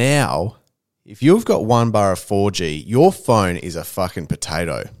 Now, if you've got 1 bar of 4G, your phone is a fucking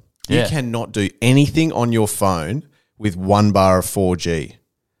potato. Yeah. You cannot do anything on your phone with 1 bar of 4G.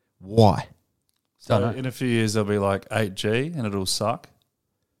 Why? So in a few years, there'll be like 8G and it'll suck.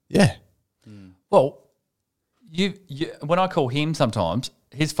 Yeah. Well, you when I call him sometimes,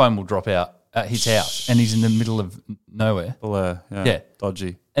 his phone will drop out at his house and he's in the middle of nowhere. Well, Yeah.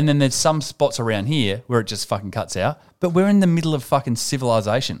 Dodgy. And then there's some spots around here where it just fucking cuts out. But we're in the middle of fucking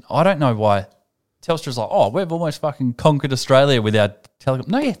civilization. I don't know why Telstra's like, oh, we've almost fucking conquered Australia with our telecom.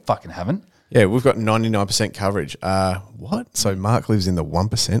 No, you fucking haven't. Yeah, we've got 99% coverage. What? So Mark lives in the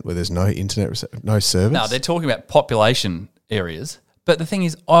 1% where there's no internet, no service? No, they're talking about population areas. But the thing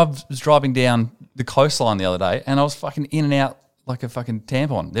is, I was driving down the coastline the other day and I was fucking in and out like a fucking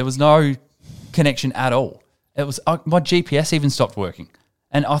tampon. There was no connection at all. It was my GPS even stopped working.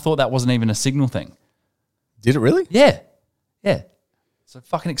 And I thought that wasn't even a signal thing. Did it really? Yeah. Yeah. So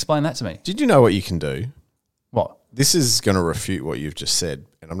fucking explain that to me. Did you know what you can do? What? This is going to refute what you've just said,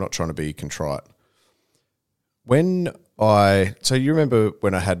 and I'm not trying to be contrite. So you remember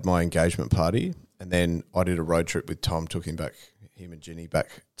when I had my engagement party, and then I did a road trip with Tom, took him and Ginny back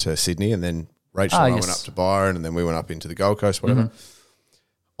to Sydney, and then Rachel and I went up to Byron, and then we went up into the Gold Coast, whatever.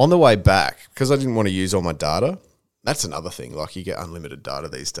 On the way back, because I didn't want to use all my data, that's another thing. Like, you get unlimited data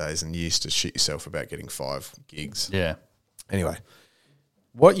these days, and you used to shit yourself about getting 5 gigs. Yeah. Anyway,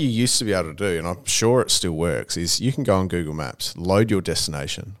 what you used to be able to do, and I'm sure it still works, is you can go on Google Maps, load your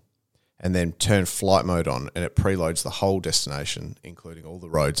destination, and then turn flight mode on, and it preloads the whole destination, including all the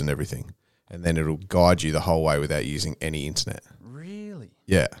roads and everything. And then it'll guide you the whole way without using any internet. Really?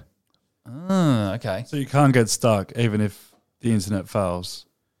 Yeah. Okay. So you can't get stuck even if the internet fails.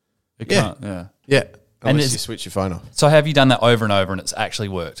 It can't. Yeah. Yeah. And Unless you switch your phone off. So have you done that over and over and it's actually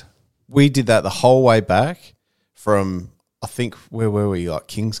worked? We did that the whole way back from, I think, where were we? Like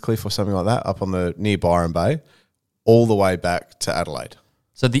Kingscliff or something like that, up on the near Byron Bay, all the way back to Adelaide.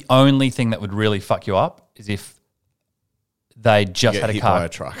 So the only thing that would really fuck you up is if they just Get had a hit car. by a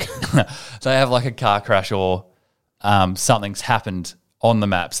truck. They have like a car crash or something's happened on the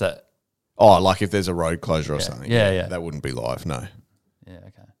maps that. Oh, like if there's a road closure or something. Yeah. That wouldn't be live, no. Yeah,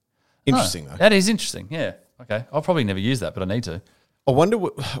 okay. Interesting, though. That is interesting. Yeah. Okay. I'll probably never use that, but I need to. I wonder,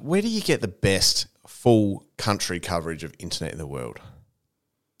 where do you get the best full country coverage of internet in the world?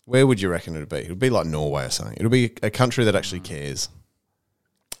 Where would you reckon it would be? It would be like Norway or something. It would be a country that actually cares.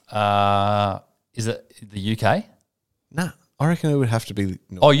 Is it the UK? Nah, I reckon it would have to be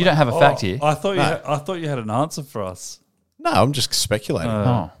Norway. Oh, you don't have a fact here? I thought you had an answer for us. No, I'm just speculating.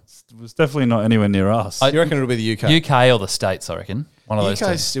 It was definitely not anywhere near us. You reckon it'll be the UK? UK or the States, I reckon. One of those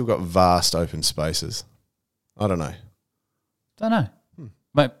UK's two. still got vast open spaces. I don't know. Don't know.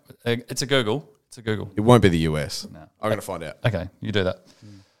 Mate, it's a Google. It's a Google. It won't be the US. No. I'm going to find out. Okay, you do that.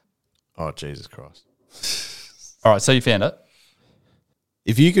 Oh, Jesus Christ. All right, so you found it.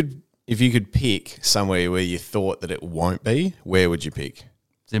 If you could pick somewhere where you thought that it won't be, where would you pick?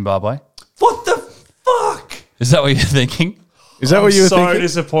 Zimbabwe. What the fuck? Is that what you're thinking? Is that what you were so thinking?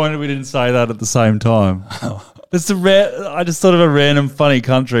 disappointed we didn't say that at the same time. I just thought of a random funny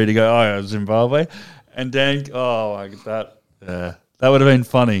country to go, oh, yeah, Zimbabwe. And Dan, that would have been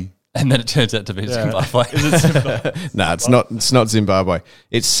funny. And then it turns out to be Zimbabwe. Is it Zimbabwe? No, it's not. It's not Zimbabwe.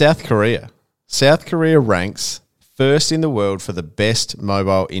 It's South Korea. South Korea ranks first in the world for the best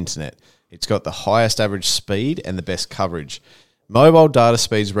mobile internet. It's got the highest average speed and the best coverage. Mobile data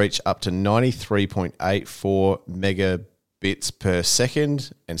speeds reach up to 93.84 megabits per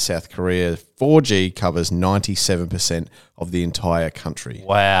second, and South Korea 4G covers 97% of the entire country.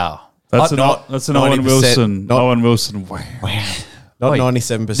 Wow. That's an 90%, Owen Wilson. not- Owen Wilson. Wow. Not Wait,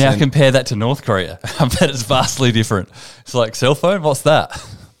 97%. Now compare that to North Korea. I bet it's vastly different. It's like cell phone. What's that?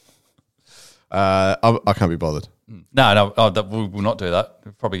 I can't be bothered. No. We'll not do that.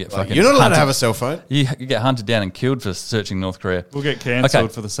 We'll probably get fucking. You're not allowed to hunted. have a cell phone. You get hunted down and killed for searching North Korea. We'll get cancelled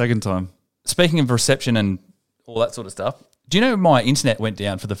Okay. for the second time. Speaking of reception and all that sort of stuff, do you know my internet went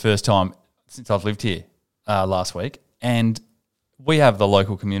down for the first time since I've lived here last week? And we have the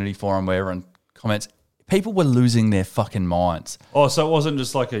local community forum where everyone comments. People were losing their fucking minds. Oh, so it wasn't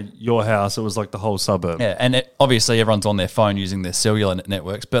just like your house, it was like the whole suburb. Yeah, and obviously everyone's on their phone using their cellular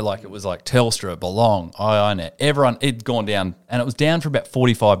networks, but like it was like Telstra, Belong, iiNet, everyone, it'd gone down, and it was down for about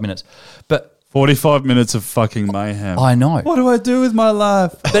 45 minutes. But 45 minutes of fucking mayhem. I know. What do I do with my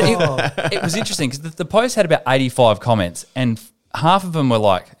life? But it was interesting because the post had about 85 comments, and half of them were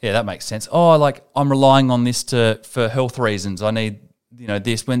like, yeah, that makes sense. Oh, like I'm relying on this for health reasons. I need,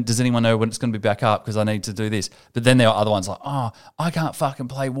 this. When does anyone know when it's going to be back up? Because I need to do this. But then there are other ones like, oh, I can't fucking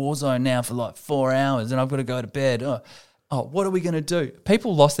play Warzone now for like 4 hours and I've got to go to bed. Oh, what are we going to do?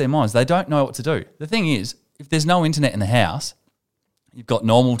 People lost their minds. They don't know what to do. The thing is, if there's no internet in the house, you've got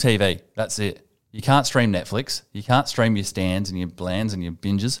normal TV. That's it. You can't stream Netflix. You can't stream your stands and your blands and your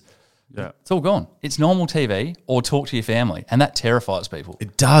binges. Yeah. It's all gone. It's normal TV or talk to your family. And that terrifies people.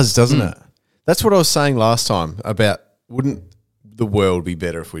 It does, doesn't it? That's what I was saying last time about wouldn't the world be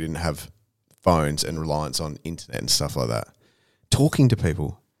better if we didn't have phones and reliance on internet and stuff like that? Talking to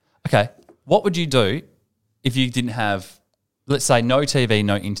people. Okay, what would you do if you didn't have, let's say, no TV,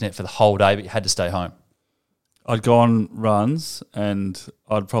 no internet for the whole day, but you had to stay home? I'd go on runs and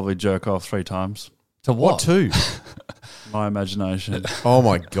I'd probably jerk off 3 times. To what? What too? My imagination. Oh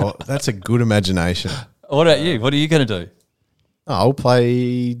my God, that's a good imagination. What about you? What are you going to do? I'll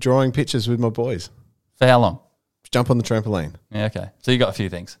play drawing pictures with my boys. For how long? Jump on the trampoline. Yeah, okay. So you got a few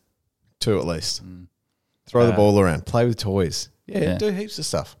things. 2 at least. Throw the ball around. Play with toys. Yeah. Do heaps of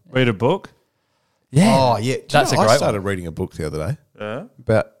stuff. Read a book. Yeah. Oh, yeah. Do you That's know, a great I started one. reading a book the other day. Yeah.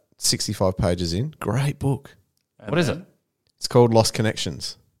 About 65 pages in. Great book. What is it? It's called Lost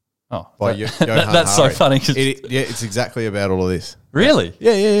Connections Oh, by that- Johan that's so Hari. funny. 'Cause- Yeah, it's exactly about all of this. Really?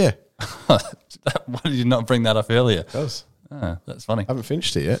 Yeah. Why did you not bring that up earlier? Does. Oh, that's funny. I haven't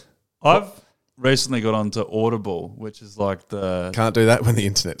finished it yet. I've recently got onto Audible, which is like the Can't do that when the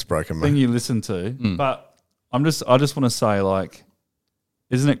internet's broken, thing mate. you listen to. But I just want to say, like,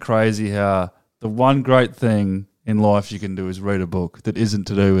 isn't it crazy how the one great thing in life you can do is read a book that isn't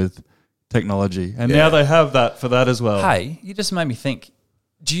to do with technology, and now they have that for that as well. Hey, you just made me think.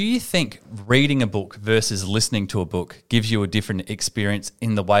 Do you think reading a book versus listening to a book gives you a different experience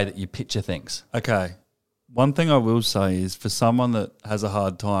in the way that you picture things? Okay. One thing I will say is for someone that has a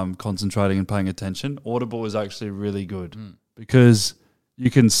hard time concentrating and paying attention, Audible is actually really good because you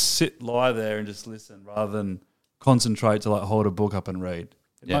can lie there and just listen rather than concentrate to like hold a book up and read.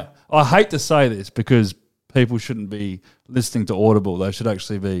 Yeah. I hate to say this because people shouldn't be listening to Audible. They should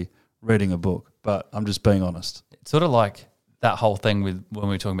actually be reading a book, but I'm just being honest. It's sort of like that whole thing with when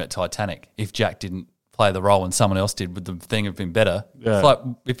we were talking about Titanic. If Jack didn't play the role and someone else did, would the thing have been better? Yeah. It's like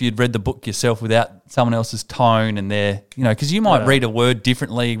if you'd read the book yourself without someone else's tone and their, because you might read a word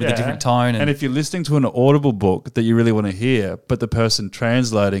differently with a different tone. And if you're listening to an Audible book that you really want to hear, but the person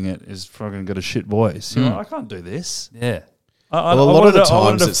translating it is fucking got a shit voice, you're like, I can't do this. yeah. I Well, a lot of the times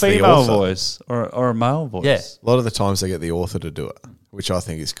wanted a it's the female author. voice or a male voice. Yeah. A lot of the times they get the author to do it, which I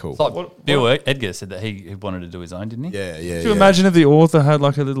think is cool. It's like Bill Edgar said that he wanted to do his own, didn't he? Yeah. Could you imagine if the author had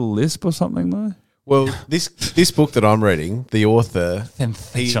like a little lisp or something though? Well, this book that I'm reading, the author,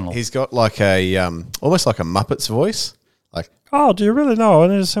 Sensational. he's got like a almost like a Muppet's voice. Like, Oh, do you really know? I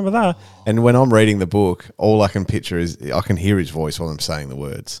need some of that. and when I'm reading the book, all I can picture is I can hear his voice while I'm saying the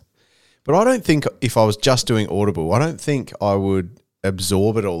words. But I don't think if I was just doing Audible, I don't think I would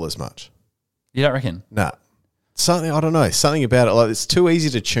absorb it all as much. You don't reckon? Nah. Something, I don't know, something about it. Like, it's too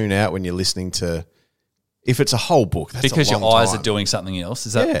easy to tune out when you're listening to, if it's a whole book, that's Because a your long eyes time. are doing something else.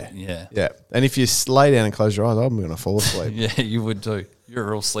 Is that? Yeah. Yeah. Yeah. And if you lay down and close your eyes, I'm going to fall asleep. Yeah, you would too. You're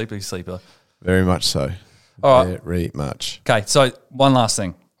a real sleepy sleeper. Very much so. All right. Very much. Okay, so one last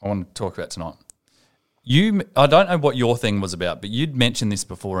thing I want to talk about tonight. I don't know what your thing was about, but you'd mentioned this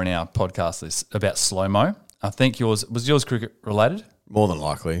before in our podcast list about slow-mo. I think yours cricket related? More than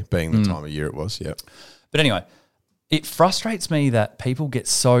likely, being the time of year it was, yeah. But anyway, it frustrates me that people get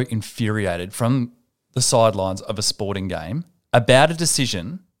so infuriated from the sidelines of a sporting game about a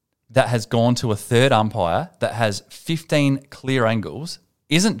decision that has gone to a third umpire that has 15 clear angles,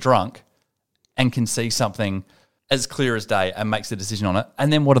 isn't drunk, and can see something as clear as day and makes a decision on it.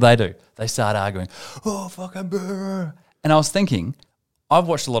 And then what do? They start arguing, oh, fucking brr. And I was thinking, I've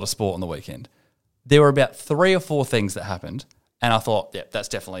watched a lot of sport on the weekend. There were about 3 or 4 things that happened, and I thought, yeah, that's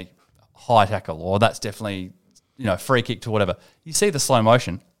definitely high tackle, or that's definitely, free kick to whatever. You see the slow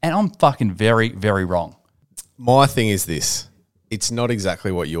motion, and I'm fucking very, very wrong. My thing is this. It's not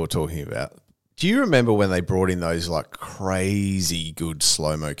exactly what you're talking about. Do you remember when they brought in those like crazy good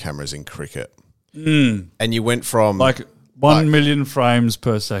slow-mo cameras in cricket? And you went from Like 1 million frames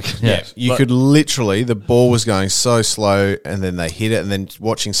per second. Yeah. you could literally, the ball was going so slow and then they hit it and then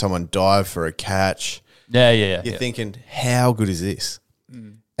watching someone dive for a catch. Yeah. You're thinking, how good is this?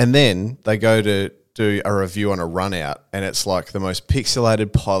 And then they go to do a review on a run out and it's like the most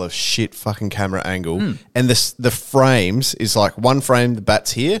pixelated pile of shit fucking camera angle. And the frames is like one frame the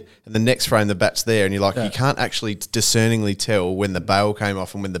bat's here and the next frame the bat's there. And you're like, you can't actually discerningly tell when the bail came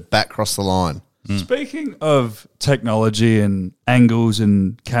off and when the bat crossed the line. Speaking of technology and angles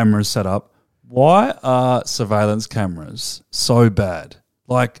and cameras set up, why are surveillance cameras so bad?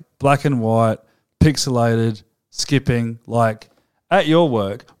 Like black and white, pixelated, skipping, like at your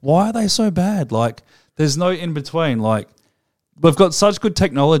work, why are they so bad? Like there's no in between. Like we've got such good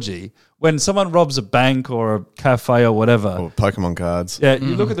technology. When someone robs a bank or a cafe or whatever, Or Pokemon cards. yeah,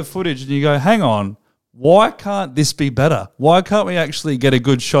 you look at the footage and you go, hang on, why can't this be better? Why can't we actually get a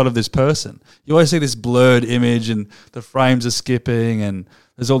good shot of this person? You always see this blurred image and the frames are skipping and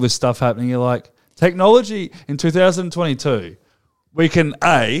there's all this stuff happening. You're like, technology in 2022, we can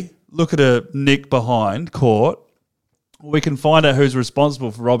look at a nick behind caught We can find out who's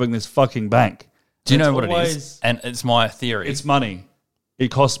responsible for robbing this fucking bank. Do you know It's what it always- is? And it's my theory. It's money. It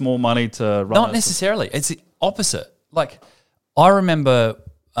costs more money to run. Not a- necessarily. It's the opposite. Like, I remember,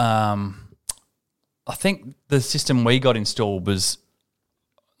 I think the system we got installed was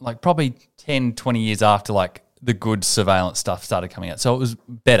like probably 10, 20 years after like the good surveillance stuff started coming out. So it was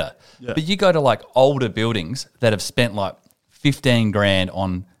better. Yeah. But you go to like older buildings that have spent like 15 grand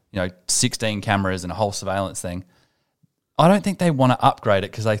on, 16 cameras and a whole surveillance thing. I don't think they want to upgrade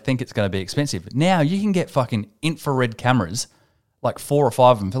it because they think it's going to be expensive. Now you can get fucking infrared cameras, like 4 or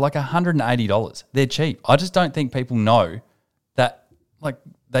 5 of them for like $180. They're cheap. I just don't think people know that like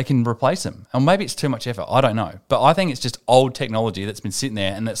they can replace them. Or maybe it's too much effort. I don't know. But I think it's just old technology that's been sitting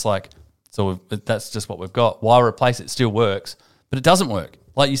there and that's like, so that's just what we've got. Why replace it? It still works, but it doesn't work.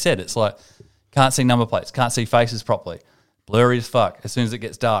 Like you said, it's like can't see number plates, can't see faces properly, blurry as fuck. As soon as it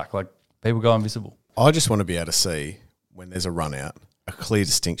gets dark, like people go invisible. I just want to be able to see when there's a run out, a clear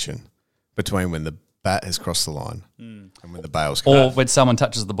distinction between when the bat has crossed the line and when the bail's come. Or when someone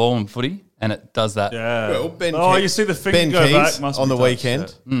touches the ball in footy and it does that. Yeah. Well, Ben you see the finger Ben go Keys back must on be the touched,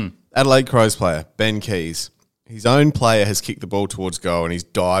 weekend. yeah. Adelaide Crows player, Ben Keys. His own player has kicked the ball towards goal and he's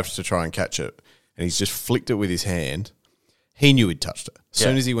dived to try and catch it. And he's just flicked it with his hand. He knew he'd touched it. As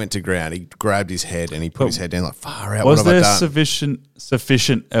soon as he went to ground, he grabbed his head and he put his head down like, far out, what Was have I there done?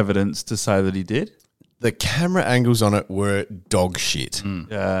 sufficient evidence to say that he did? The camera angles on it were dog shit.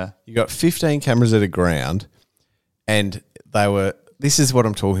 Yeah. You got 15 cameras at a ground and they were, this is what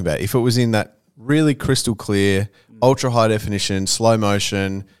I'm talking about. If it was in that really crystal clear, ultra high definition, slow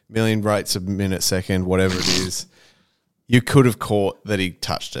motion, million rates a minute, second, whatever it is, you could have caught that he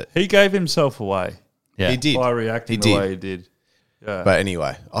touched it. He gave himself away Yeah. He did. by reacting He the did. way he did. Yeah. But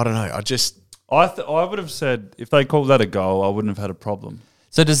anyway, I don't know. I would have said if they called that a goal, I wouldn't have had a problem.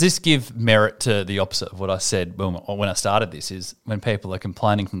 So does this give merit to the opposite of what I said when I started this is when people are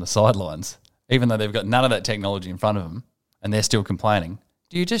complaining from the sidelines, even though they've got none of that technology in front of them and they're still complaining,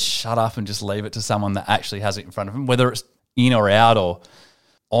 do you just shut up and just leave it to someone that actually has it in front of them, whether it's in or out or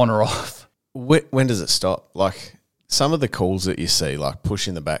on or off? When does it stop? Like some of the calls that you see, like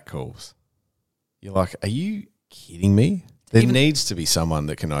pushing the back calls, you're like, are you kidding me? There needs to be someone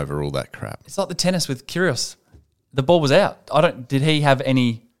that can overrule that crap. It's like the tennis with Kyrgios. The ball was out. Did he have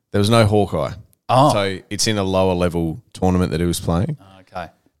any? There was no Hawkeye. Oh. So it's in a lower level tournament that he was playing. Okay.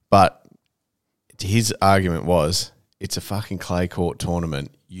 But his argument was, it's a fucking clay court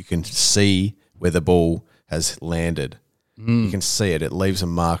tournament. You can see where the ball has landed. You can see it. It leaves a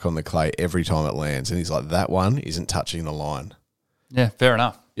mark on the clay every time it lands. And he's like, that one isn't touching the line. Yeah, fair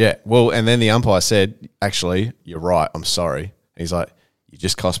enough. Yeah. Well, and then the umpire said, actually, you're right. I'm sorry. And he's like, you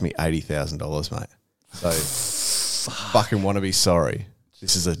just cost me $80,000, mate. So fucking want to be sorry.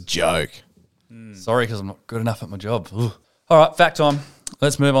 This is a joke. Sorry because I'm not good enough at my job. Ugh. All right, fact time.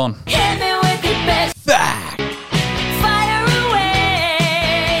 Let's move on. Hit me with your best fact. Fire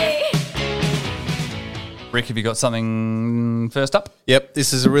away. Rick, have you got something first up? Yep,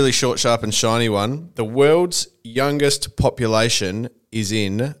 this is a really short, sharp, and shiny one. The world's youngest population is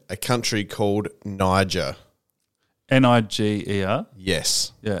in a country called Niger. Niger.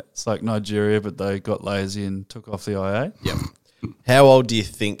 Yes. Yeah, it's like Nigeria, but they got lazy and took off the IA. Yep. How old do you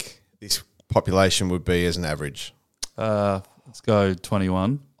think this population would be as an average? Let's go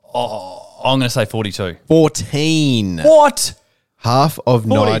 21. Oh, I'm going to say 42. 14. What? Half of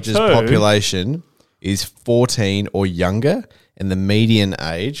 42? Niger's population is 14 or younger, and the median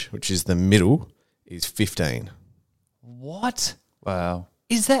age, which is the middle, is 15. What? Wow.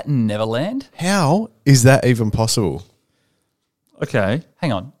 Is that Neverland? How is that even possible? Okay.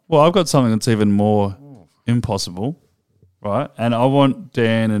 Hang on. Well, I've got something that's even more impossible, right? And I want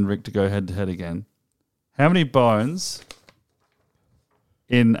Dan and Rick to go head to head again. How many bones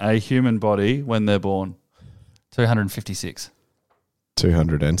in a human body when they're born? 256.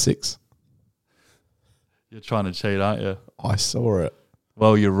 206. You're trying to cheat, aren't you? I saw it.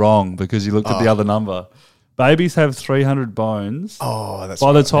 Well, you're wrong because you looked at the other number. Babies have 300 bones. Oh, that's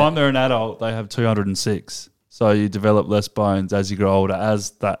By the right. time they're an adult, they have 206. So you develop less bones as you grow older,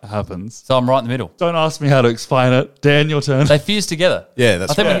 as that happens. So I'm right in the middle. Don't ask me how to explain it. Dan, your turn. They fuse together. Yeah,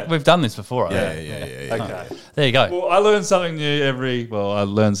 that's I think right. we've done this before. Right? Yeah. Okay. There you go. Well, I learn something new I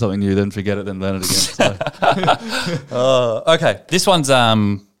learn something new, then forget it, then learn it again. So. Okay. This one's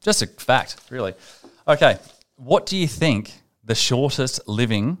just a fact, really. Okay. What do you think the shortest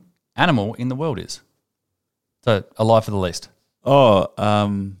living animal in the world is? So alive for the least.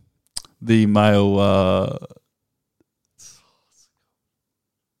 The male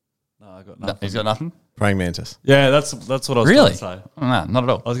No, I got No, nothing. he's got nothing? Praying mantis. Yeah, that's what I was Really? going to say. No, not at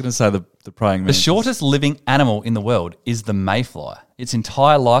all. I was going to say the praying The mantis. shortest living animal in the world is the mayfly. Its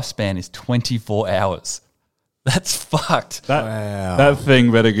entire lifespan is 24 hours. That's fucked. That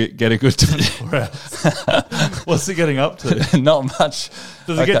thing better get a good 24 hours. What's it getting up to? Not much.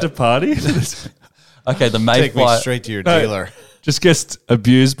 Does it get to party? Okay, the Take me mayfly. straight to your No. dealer. Just gets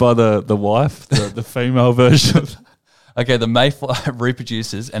abused by the wife, the female version. Okay, the mayfly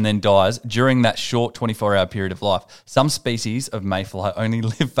reproduces and then dies during that short 24-hour period of life. Some species of mayfly only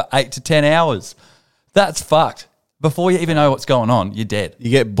live for 8 to 10 hours. That's fucked. Before you even know what's going on, you're dead. You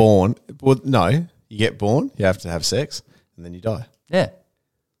get born. Well, no, you get born. You have to have sex, and then you die. Yeah.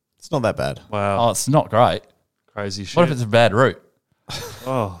 It's not that bad. Wow, Oh, it's not great. crazy shit. What if it's a bad route?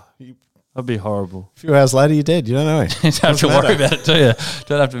 Oh, that'd be horrible. A few hours later, you're dead. You don't know. You don't have to worry about it, do you?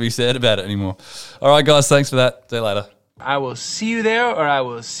 Don't have to be sad about it anymore. All right, guys, thanks for that. See you later. I will see you there, or I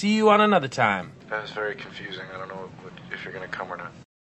will see you on another time. That was very confusing. I don't know if you're going to come or not.